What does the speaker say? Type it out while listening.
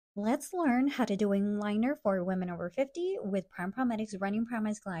Let's learn how to do wing liner for women over 50 with Prime Cosmetics Running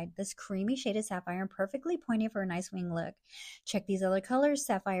PrimeEyes Glide. This creamy shaded sapphire perfectly pointed for a nice wing look. Check these other colors: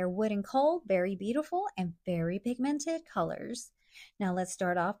 sapphire, wood, and coal. Very beautiful and very pigmented colors. Now let's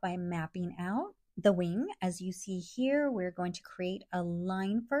start off by mapping out the wing. As you see here, we're going to create a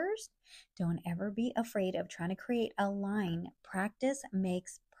line first. Don't ever be afraid of trying to create a line. Practice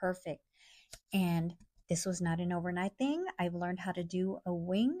makes perfect. And this was not an overnight thing. I've learned how to do a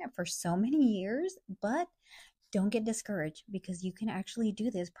wing for so many years, but don't get discouraged because you can actually do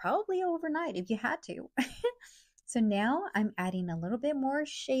this probably overnight if you had to. So now I'm adding a little bit more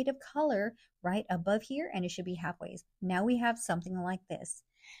shade of color right above here, and it should be halfway. Now we have something like this.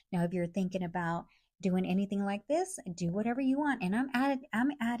 Now, if you're thinking about doing anything like this, do whatever you want. And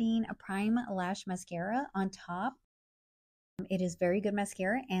I'm adding a Prime Lash Mascara on top. It is very good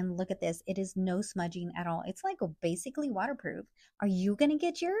mascara, and look at this. It is no smudging at all. It's like basically waterproof. Are you gonna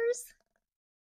get yours?